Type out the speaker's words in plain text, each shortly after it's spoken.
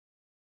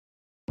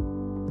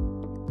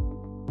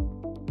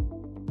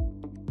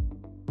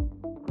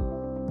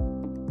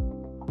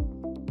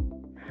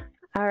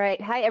All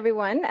right. Hi,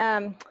 everyone.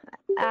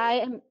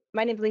 My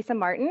name is Lisa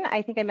Martin.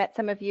 I think I met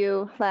some of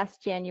you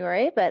last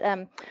January, but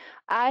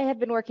I have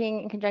been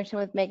working in conjunction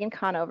with Megan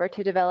Conover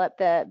to develop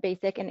the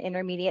basic and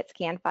intermediate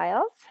scan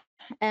files.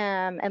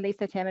 And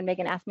Lisa, Tim, and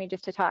Megan asked me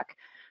just to talk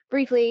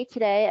briefly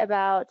today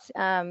about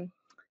an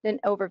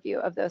overview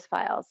of those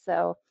files.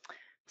 So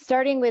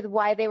starting with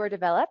why they were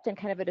developed and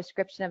kind of a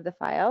description of the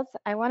files,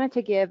 I wanted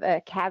to give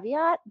a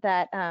caveat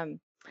that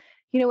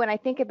when I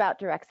think about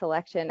direct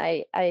selection,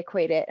 I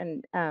equate it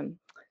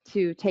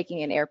to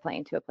taking an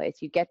airplane to a place.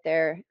 You get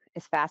there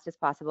as fast as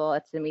possible.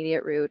 It's the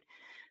immediate route.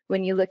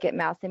 When you look at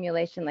mouse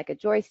simulation like a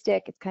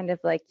joystick, it's kind of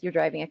like you're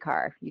driving a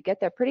car. You get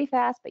there pretty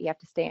fast, but you have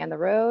to stay on the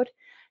road.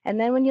 And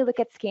then when you look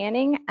at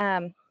scanning,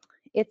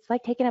 it's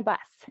like taking a bus.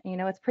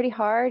 It's pretty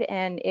hard.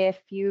 And if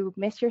you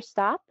miss your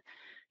stop,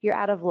 you're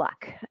out of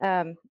luck.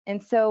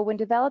 And so when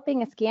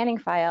developing a scanning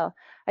file,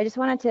 I just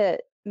wanted to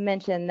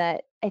mention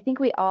that I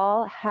think we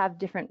all have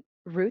different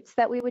routes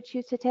that we would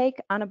choose to take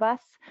on a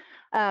bus.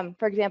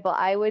 For example,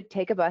 I would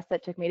take a bus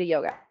that took me to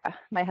yoga.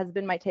 My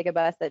husband might take a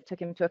bus that took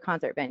him to a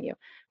concert venue.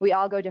 We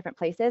all go different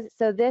places.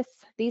 So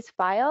these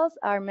files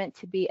are meant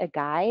to be a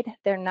guide.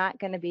 They're not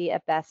going to be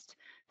a best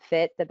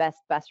fit, the best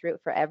bus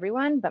route for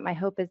everyone, but my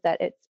hope is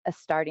that it's a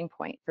starting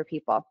point for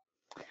people.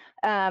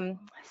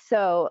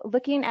 So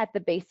looking at the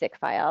basic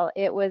file,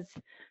 it was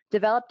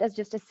developed as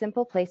just a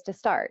simple place to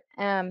start.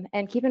 And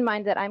keep in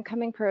mind that I'm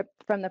coming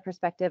from the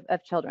perspective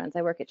of children's.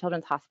 I work at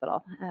Children's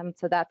Hospital.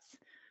 So that's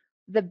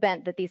the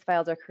bent that these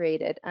files are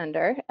created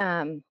under.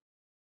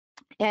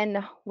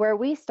 And where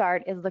we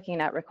start is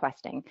looking at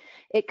requesting.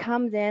 It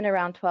comes in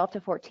around 12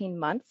 to 14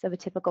 months of a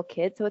typical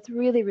kid. So it's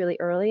really, really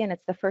early, and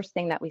it's the first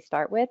thing that we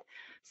start with.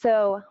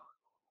 So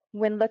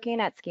when looking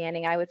at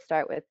scanning, I would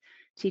start with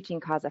teaching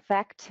cause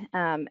effect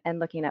and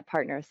looking at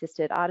partner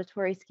assisted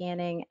auditory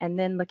scanning, and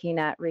then looking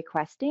at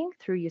requesting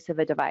through use of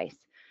a device.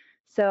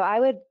 So I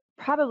would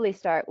probably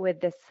start with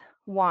this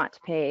want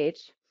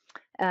page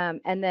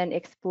and then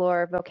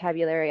explore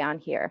vocabulary on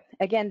here.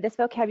 Again, this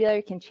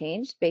vocabulary can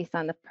change based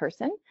on the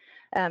person.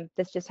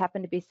 This just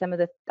happened to be some of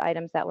the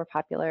items that were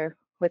popular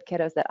with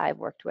kiddos that I've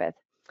worked with.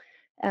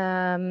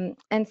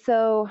 And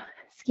so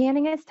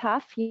scanning is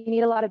tough. You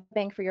need a lot of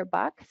bang for your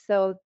buck.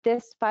 So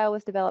this file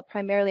was developed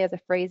primarily as a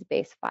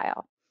phrase-based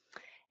file.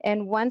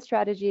 And one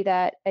strategy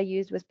that I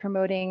used was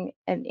promoting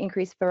an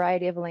increased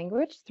variety of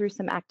language through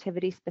some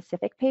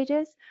activity-specific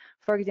pages.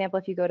 For example,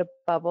 if you go to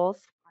Bubbles,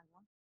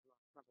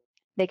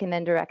 they can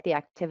then direct the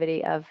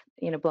activity of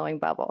blowing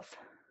bubbles.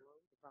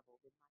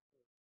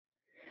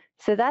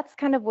 So that's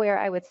kind of where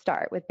I would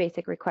start with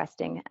basic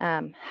requesting.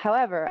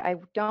 However, I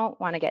don't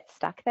want to get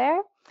stuck there.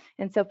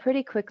 And so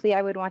pretty quickly,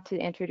 I would want to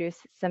introduce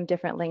some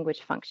different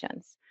language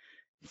functions.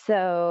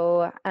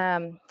 So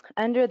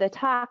under the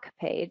talk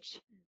page,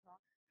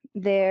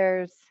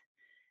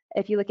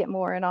 if you look at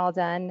more and all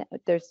done,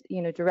 there's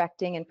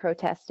directing and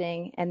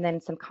protesting, and then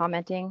some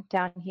commenting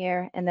down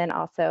here, and then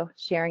also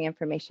sharing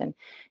information.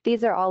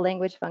 These are all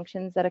language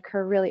functions that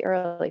occur really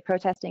early.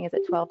 Protesting is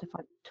at 12 to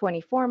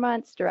 24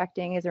 months,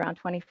 directing is around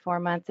 24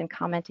 months, and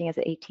commenting is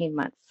at 18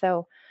 months.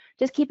 So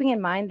just keeping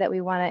in mind that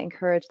we want to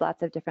encourage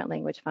lots of different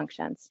language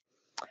functions.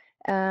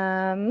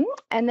 And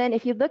then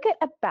if you look at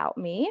About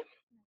Me,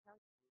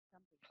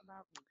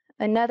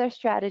 another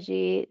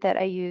strategy that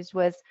I used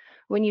was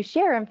when you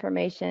share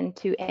information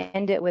to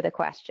end it with a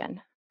question.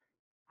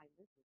 I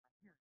live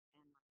with my parents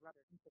and my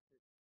brother and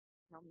sisters.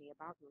 Tell me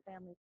about your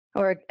family.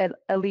 Or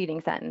a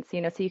leading sentence,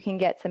 so you can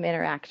get some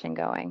interaction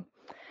going.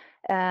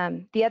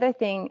 The other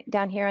thing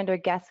down here under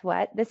Guess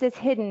What, this is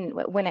hidden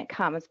when it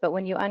comes, but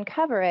when you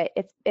uncover it,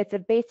 it's a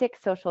basic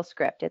social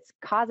script. It's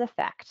cause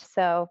effect.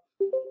 So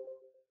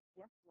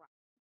guess what?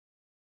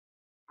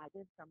 I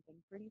did something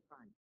pretty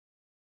fun.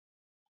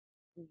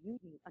 Do you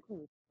need a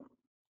clue?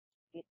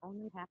 It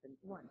only happens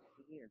once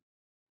a year.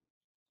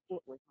 It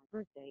was my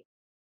birthday.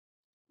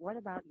 What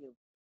about you?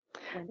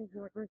 When is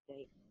your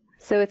birthday?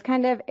 So it's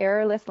kind of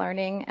errorless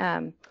learning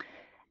and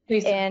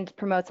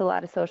promotes a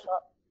lot of social.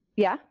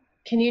 Yeah?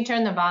 Can you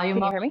turn the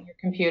volume up on your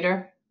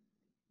computer?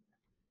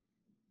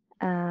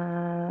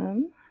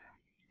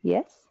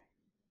 Yes.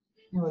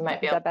 We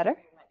might be Is that better?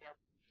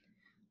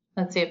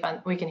 Let's see if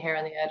we can hear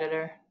in the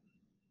editor.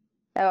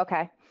 Oh,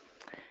 okay.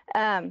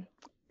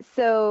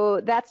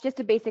 So that's just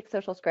a basic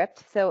social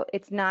script. So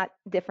it's not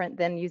different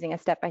than using a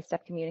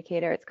step-by-step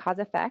communicator. It's cause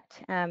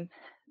effect,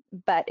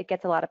 but it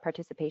gets a lot of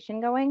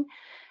participation going.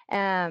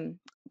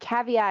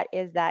 Caveat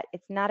is that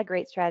it's not a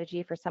great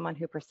strategy for someone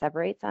who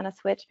perseverates on a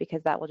switch,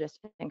 because that will just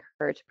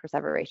encourage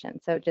perseveration.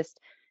 So just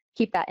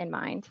keep that in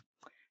mind.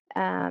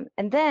 And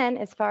then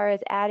as far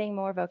as adding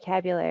more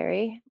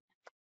vocabulary,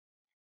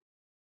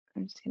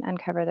 I'm just going to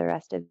uncover the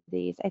rest of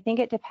these. I think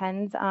it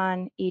depends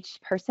on each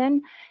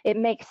person. It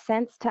makes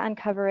sense to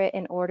uncover it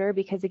in order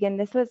because, again,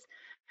 this was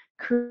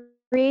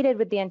created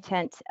with the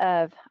intent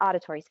of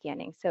auditory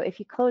scanning. So if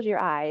you close your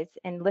eyes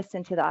and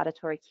listen to the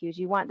auditory cues,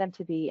 you want them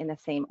to be in the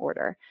same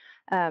order.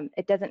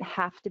 It doesn't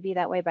have to be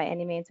that way by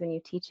any means when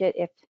you teach it.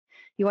 If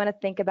you want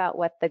to think about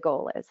what the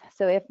goal is.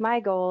 So if my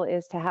goal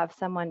is to have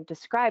someone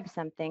describe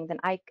something, then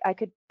I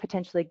could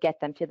potentially get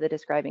them to the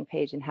describing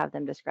page and have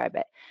them describe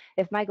it.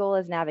 If my goal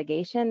is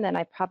navigation, then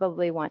I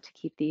probably want to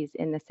keep these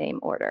in the same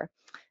order.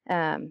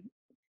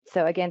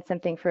 So again,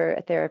 something for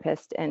a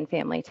therapist and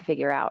family to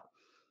figure out.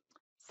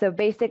 So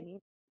basic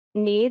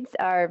needs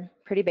are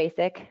pretty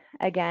basic.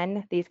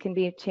 Again, these can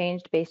be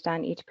changed based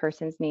on each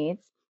person's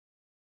needs.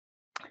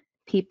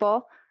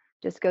 People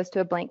just goes to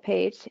a blank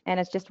page, and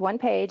it's just one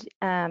page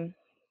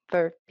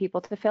for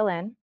people to fill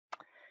in.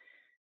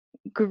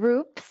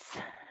 Groups,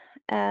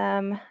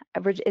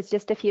 it's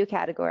just a few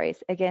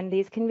categories. Again,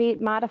 these can be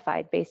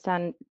modified based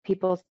on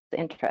people's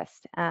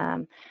interest.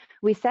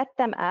 We set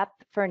them up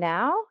for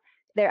now,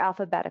 they're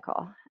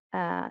alphabetical.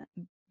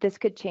 This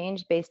could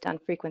change based on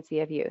frequency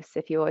of use.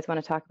 If you always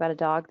want to talk about a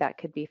dog, that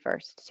could be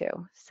first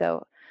too.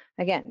 So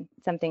again,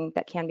 something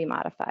that can be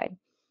modified.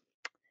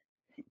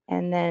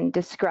 And then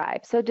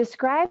describe. So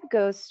describe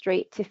goes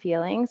straight to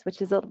feelings,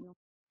 which is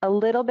a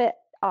little bit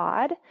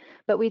odd,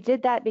 but we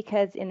did that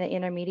because in the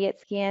intermediate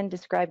scan,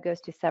 describe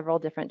goes to several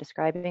different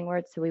describing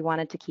words, so we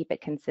wanted to keep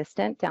it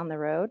consistent down the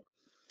road.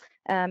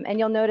 And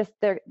you'll notice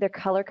they're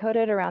color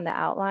coded around the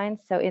outlines.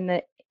 So in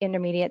the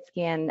intermediate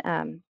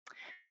scan,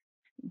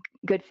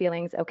 good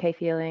feelings, okay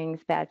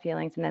feelings, bad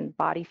feelings, and then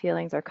body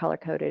feelings are color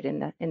coded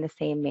in the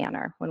same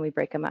manner when we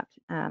break them up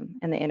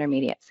in the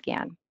intermediate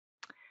scan.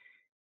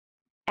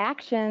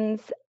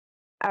 Actions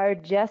are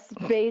just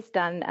based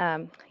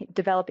on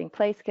developing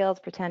play skills,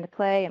 pretend to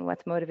play, and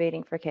what's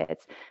motivating for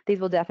kids. These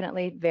will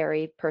definitely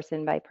vary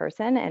person by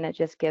person, and it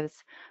just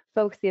gives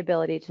folks the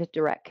ability to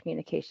direct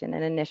communication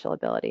and initial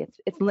ability.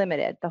 It's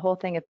limited. The whole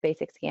thing of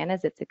basic scan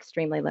is it's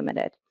extremely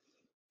limited.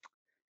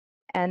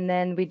 And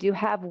then we do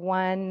have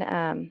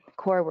one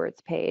core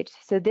words page.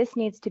 So this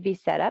needs to be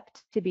set up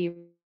to be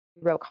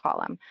row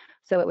column.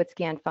 So it would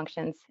scan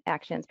functions,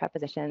 actions,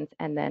 prepositions,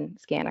 and then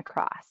scan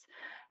across.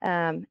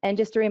 And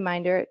just a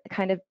reminder,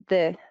 kind of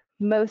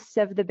most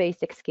of the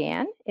basic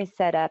scan is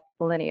set up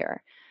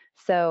linear.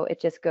 So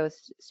it just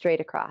goes straight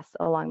across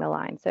along the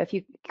line. So if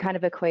you kind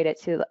of equate it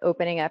to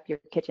opening up your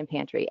kitchen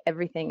pantry,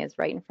 everything is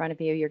right in front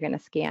of you. You're going to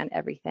scan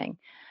everything.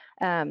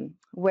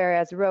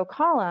 Whereas row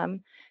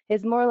column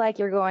is more like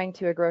you're going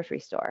to a grocery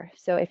store.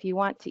 So if you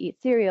want to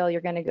eat cereal,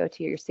 you're going to go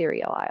to your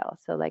cereal aisle.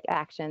 So like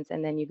actions,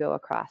 and then you go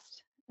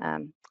across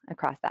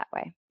that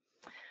way.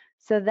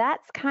 So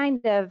that's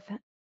kind of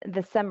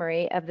the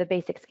summary of the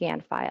basic scan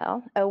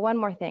file. Oh, one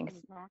more thing.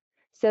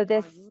 So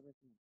the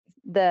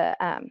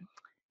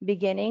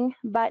beginning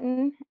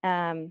button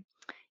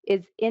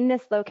is in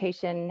this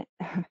location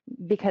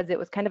because it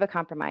was kind of a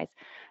compromise.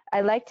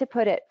 I like to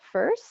put it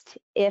first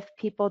if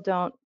people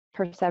don't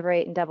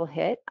perseverate and double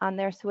hit on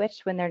their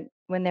switch when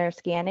they're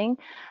scanning,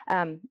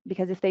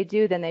 because if they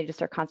do, then they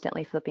just are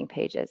constantly flipping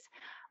pages.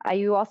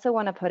 You also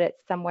want to put it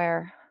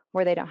somewhere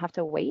where they don't have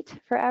to wait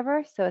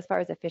forever. So as far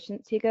as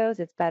efficiency goes,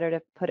 it's better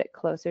to put it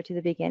closer to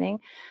the beginning.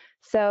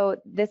 So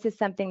this is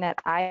something that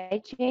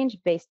I change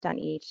based on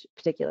each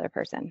particular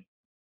person.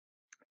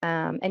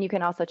 And you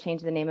can also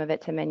change the name of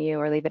it to menu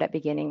or leave it at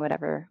beginning,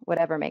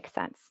 whatever makes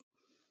sense.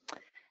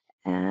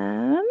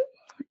 And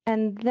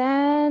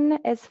then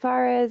as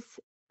far as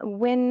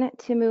when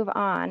to move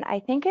on, I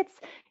think it's,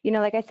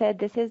 like I said,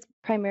 this is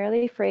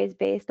primarily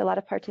phrase-based, a lot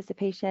of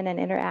participation and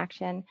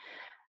interaction.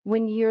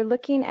 When you're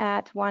looking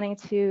at wanting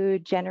to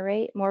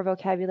generate more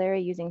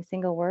vocabulary using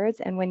single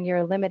words, and when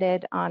you're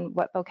limited on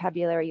what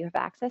vocabulary you have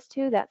access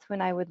to, that's when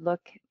I would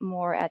look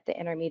more at the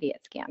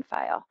intermediate scan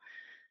file.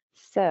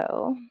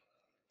 So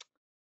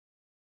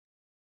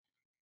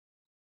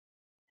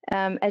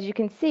as you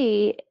can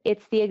see,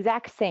 it's the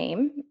exact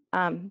same.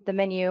 The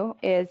menu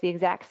is the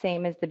exact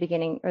same as the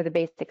beginning or the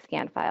basic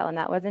scan file, and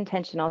that was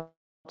intentional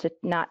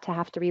not to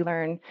have to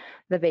relearn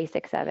the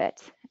basics of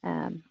it.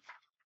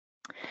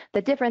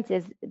 The difference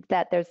is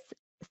that there's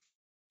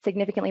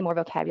significantly more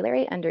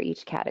vocabulary under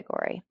each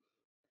category.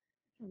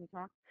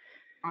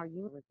 Are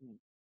you listening?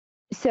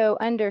 So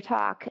under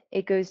talk,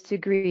 it goes to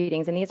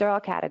greetings, and these are all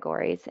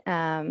categories.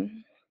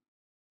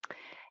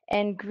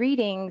 And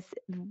greetings,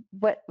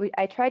 what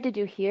I tried to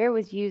do here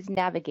was use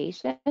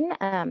navigation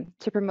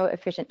to promote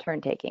efficient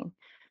turn taking.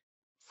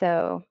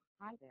 So,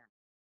 hi there.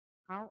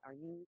 How are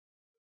you?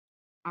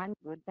 I'm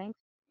good, thanks.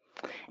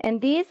 And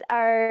this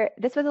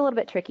was a little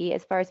bit tricky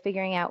as far as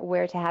figuring out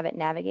where to have it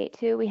navigate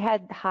to. We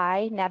had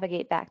hi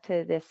navigate back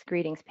to this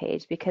greetings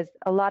page because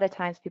a lot of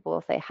times people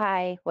will say,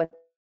 hi, what's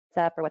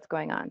up, or what's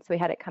going on. So we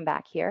had it come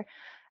back here.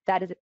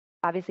 That is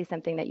obviously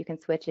something that you can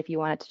switch if you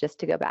wanted to just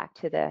to go back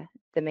to the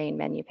main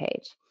menu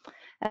page.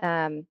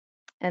 And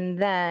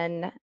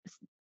then,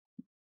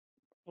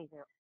 hey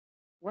there,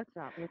 what's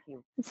up with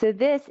you? So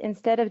this,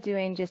 instead of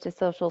doing just a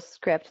social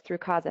script through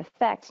cause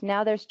effect,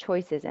 now there's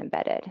choices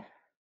embedded.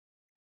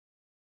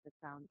 It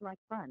sounds like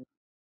fun.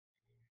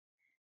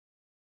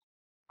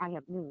 I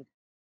have news.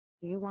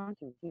 Do you want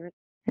to hear it?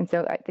 And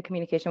so the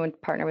communication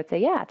partner would say,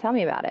 yeah, tell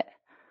me about it.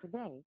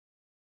 Today,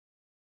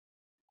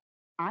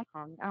 I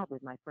hung out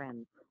with my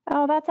friends.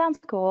 Oh, that sounds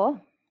cool.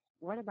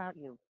 What about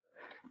you?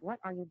 What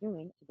are you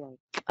doing today?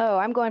 Oh,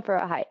 I'm going for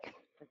a hike.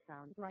 That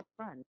sounds like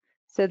fun.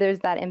 So there's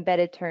that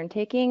embedded turn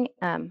taking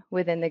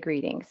within the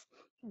greetings.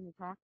 Can you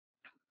talk?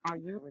 Are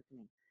you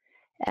listening?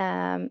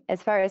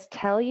 As far as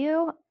tell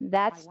you, I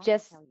that's want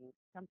just to tell you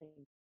something.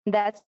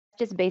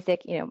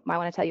 basic. I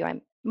want to tell you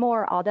I'm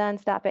more, all done,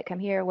 stop it, come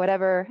here,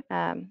 whatever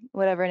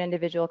whatever an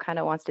individual kind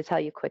of wants to tell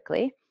you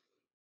quickly.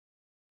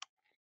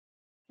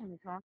 Can you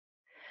talk?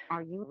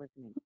 Are you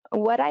listening?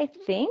 What I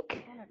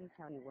think Let me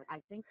tell you what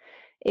I think.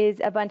 is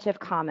a bunch of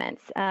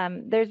comments.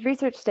 There's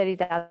research studies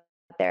out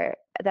there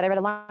that I read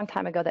a long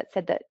time ago that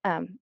said that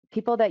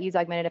people that use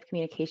augmentative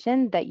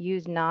communication that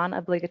use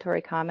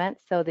non-obligatory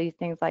comments, so these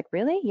things like,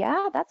 really?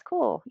 Yeah, that's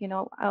cool.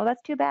 Oh,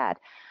 that's too bad,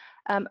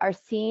 are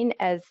seen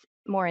as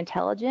more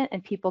intelligent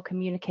and people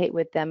communicate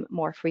with them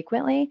more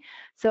frequently.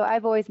 So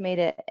I've always made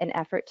it an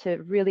effort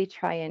to really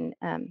try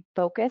and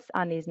focus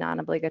on these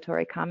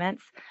non-obligatory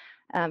comments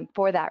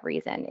for that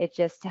reason. It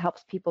just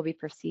helps people be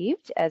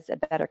perceived as a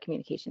better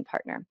communication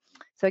partner.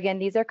 So again,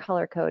 these are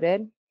color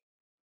coded.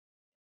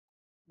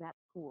 That's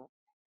cool.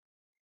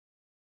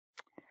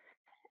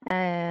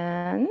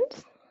 And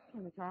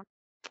Can we talk?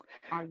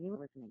 Are you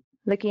listening?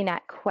 looking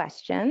at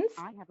questions,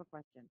 I have a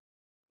question.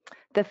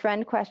 the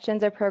friend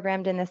questions are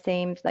programmed in the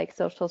same like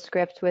social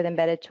script with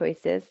embedded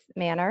choices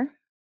manner.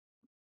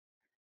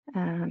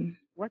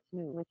 What's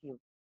new with you?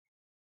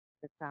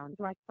 That sounds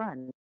like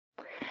fun.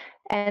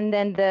 And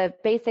then the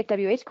basic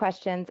WH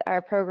questions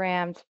are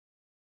programmed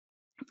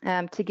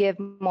to give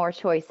more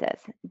choices.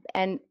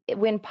 And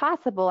when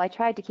possible, I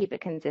tried to keep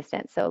it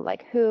consistent. So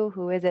like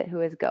who is it,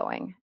 who is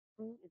going?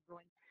 Who is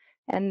going?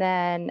 And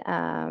then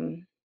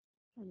Can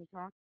we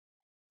talk?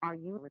 Are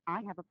you?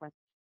 I have a question.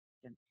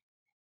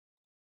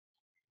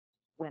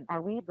 When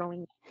are we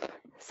going?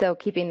 so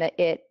keeping the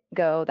it,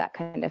 go, that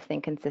kind of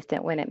thing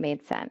consistent when it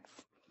made sense.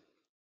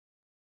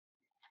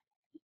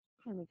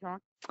 Can we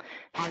talk?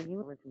 Are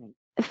you listening?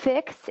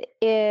 Fix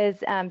is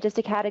just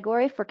a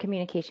category for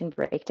communication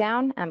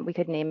breakdown. We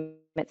could name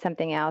it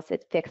something else.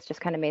 Fix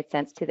just kind of made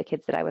sense to the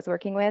kids that I was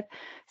working with.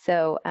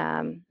 So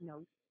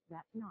No,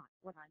 that's not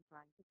what I'm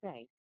trying to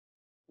say.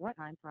 What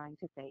I'm trying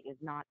to say is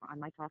not on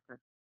my talker.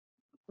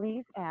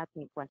 Please ask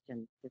me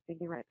questions to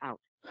figure it out.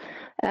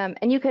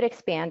 and you could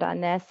expand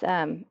on this.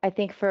 I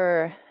think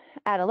for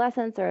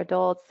adolescents or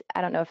adults,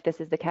 I don't know if this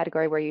is the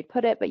category where you'd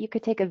put it, but you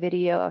could take a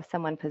video of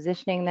someone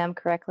positioning them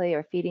correctly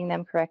or feeding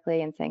them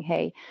correctly and saying,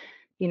 hey,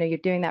 you're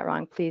doing that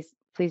wrong. Please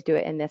do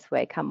it in this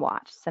way. Come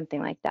watch,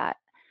 something like that.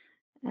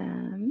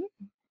 Can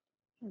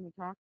we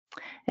talk?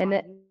 And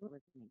Are then, you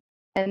listening?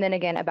 and then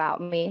again, about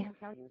me. Can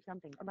I tell you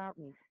something about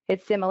me?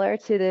 It's similar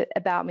to the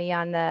about me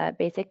on the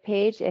basic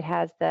page. It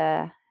has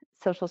the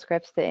social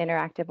scripts, the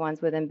interactive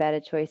ones with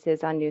embedded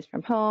choices on news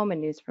from home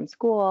and news from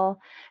school.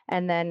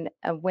 And then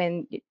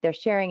when they're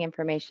sharing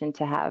information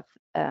to have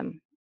a I live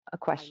with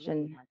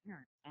question, my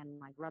parents and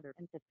my brother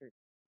and sisters.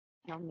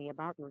 Tell me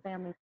about your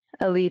family.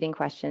 a leading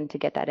question to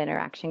get that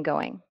interaction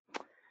going.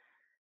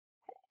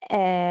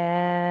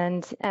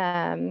 And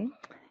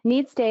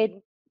needs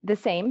stayed the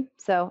same.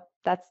 So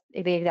that's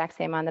the exact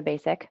same on the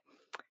basic.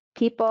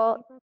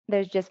 People,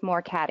 there's just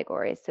more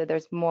categories. So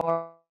there's room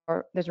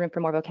for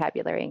more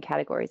vocabulary and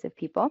categories of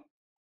people.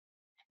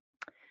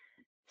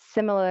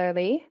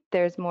 Similarly,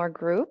 there's more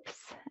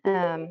groups,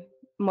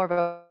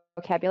 more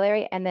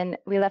vocabulary, and then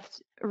we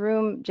left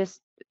room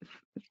just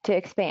to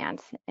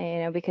expand,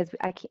 because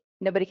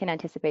nobody can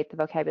anticipate the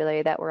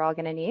vocabulary that we're all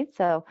going to need.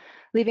 So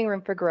leaving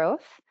room for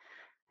growth.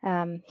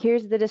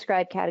 Here's the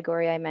describe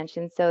category I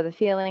mentioned. So the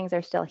feelings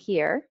are still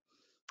here,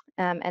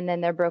 and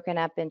then they're broken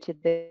up into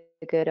the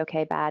good,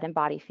 okay, bad, and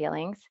body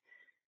feelings.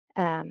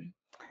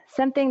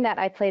 Something that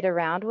I played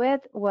around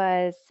with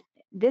was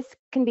this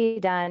can be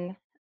done.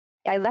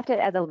 I left it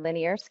as a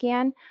linear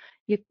scan.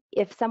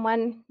 If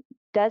someone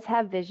does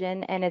have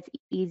vision and it's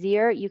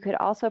easier, you could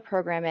also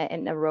program it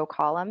in a row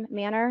column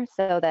manner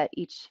so that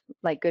each,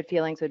 like, good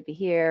feelings would be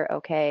here,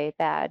 okay,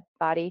 bad,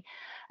 body.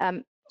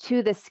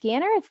 To the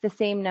scanner, it's the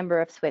same number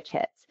of switch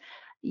hits.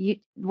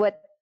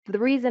 The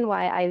reason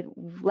why I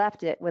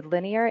left it with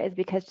linear is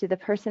because to the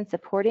person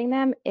supporting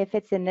them, if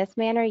it's in this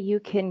manner, you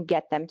can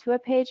get them to a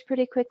page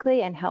pretty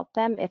quickly and help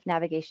them if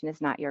navigation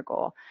is not your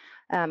goal.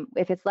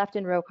 If it's left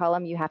in row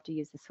column, you have to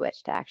use the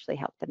switch to actually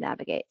help them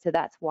navigate. So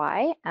that's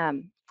why.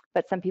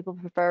 But some people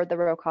prefer the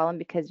row column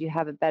because you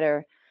have a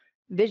better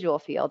visual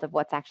field of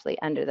what's actually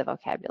under the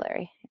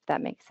vocabulary, if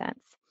that makes sense.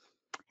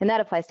 And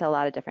that applies to a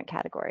lot of different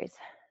categories.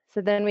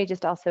 So then we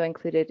just also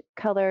included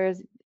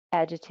colors,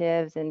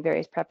 adjectives, and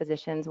various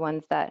prepositions,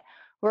 ones that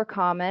were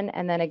common,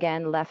 and then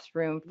again left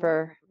room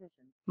for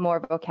more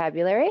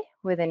vocabulary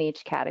within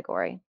each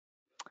category.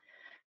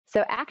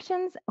 So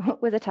actions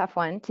was a tough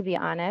one, to be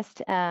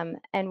honest. And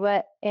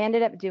what I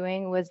ended up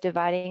doing was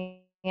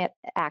dividing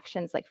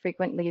actions, like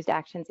frequently used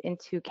actions,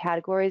 into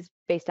categories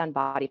based on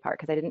body part,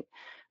 because I didn't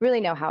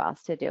really know how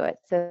else to do it.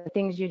 So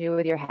things you do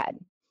with your head,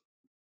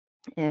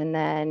 and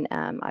then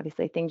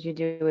obviously things you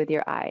do with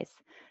your eyes.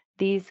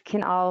 These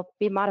can all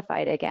be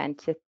modified again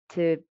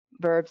to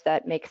verbs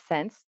that make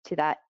sense to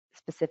that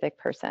specific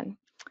person.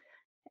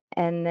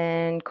 And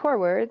then core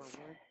words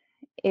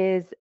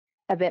is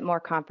a bit more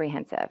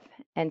comprehensive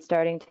and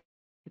starting to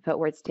put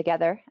words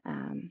together.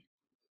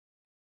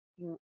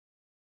 You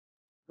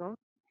go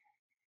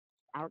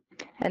out.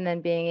 And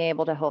then being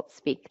able to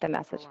speak the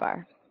message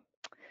bar.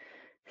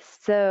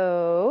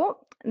 So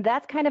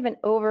that's kind of an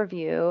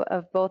overview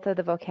of both of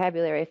the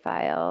vocabulary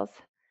files.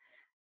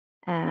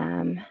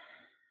 And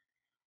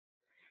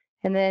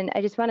then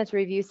I just wanted to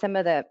review some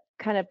of the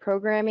kind of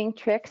programming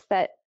tricks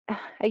that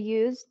I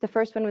used. The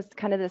first one was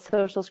kind of the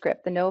social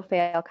script, the no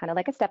fail, kind of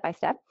like a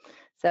step-by-step.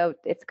 So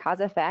it's cause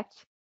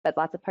effect, but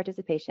lots of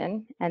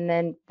participation. And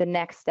then the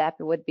next step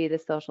would be the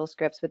social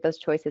scripts with those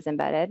choices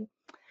embedded.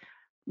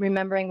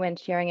 Remembering when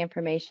sharing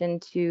information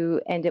to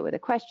end it with a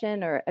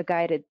question or a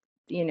guided,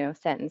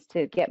 sentence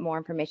to get more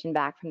information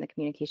back from the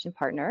communication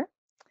partner.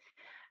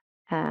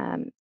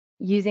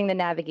 Using the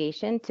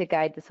navigation to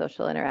guide the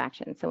social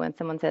interaction. So when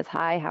someone says,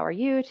 hi, how are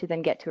you, to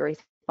then get to a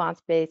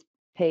response-based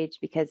page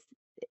because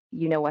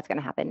you know what's going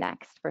to happen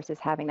next versus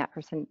having that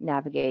person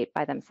navigate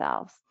by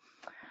themselves.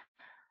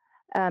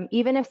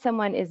 Even if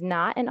someone is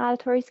not an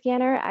auditory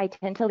scanner, I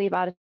tend to leave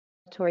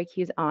auditory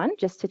cues on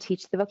just to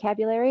teach the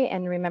vocabulary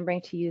and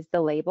remembering to use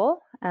the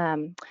label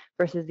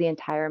versus the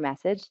entire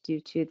message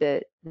due to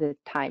the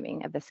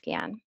timing of the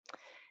scan.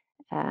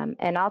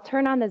 And I'll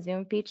turn on the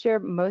zoom feature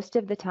most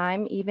of the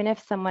time, even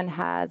if someone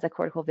has a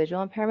cortical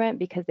visual impairment,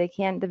 because the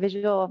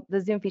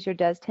zoom feature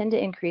does tend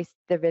to increase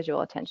their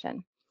visual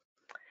attention.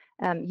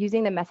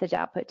 Using the message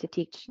output to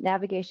teach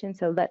navigation,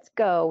 so let's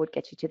go would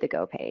get you to the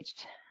go page.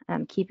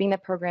 Keeping the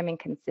programming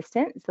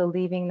consistent, so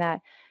leaving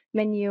that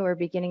menu or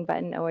beginning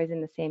button always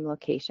in the same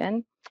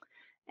location.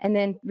 And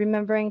then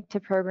remembering to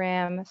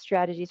program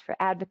strategies for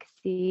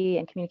advocacy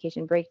and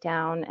communication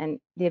breakdown and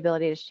the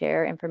ability to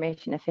share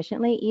information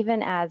efficiently,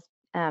 even as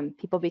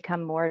people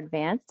become more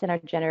advanced and are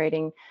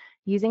generating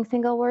using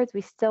single words,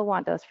 we still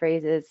want those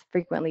phrases,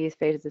 frequently used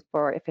phrases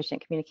for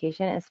efficient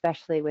communication,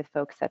 especially with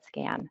folks that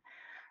scan.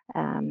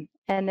 And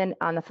then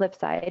on the flip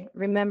side,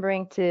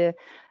 remembering to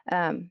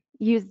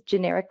use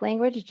generic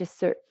language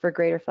just for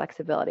greater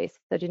flexibility.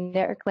 So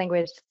generic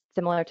language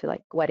similar to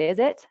like, what is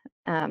it?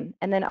 And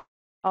then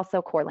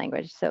also core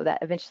language so that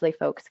eventually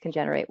folks can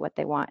generate what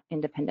they want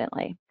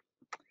independently.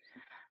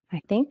 I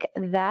think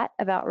that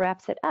about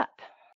wraps it up.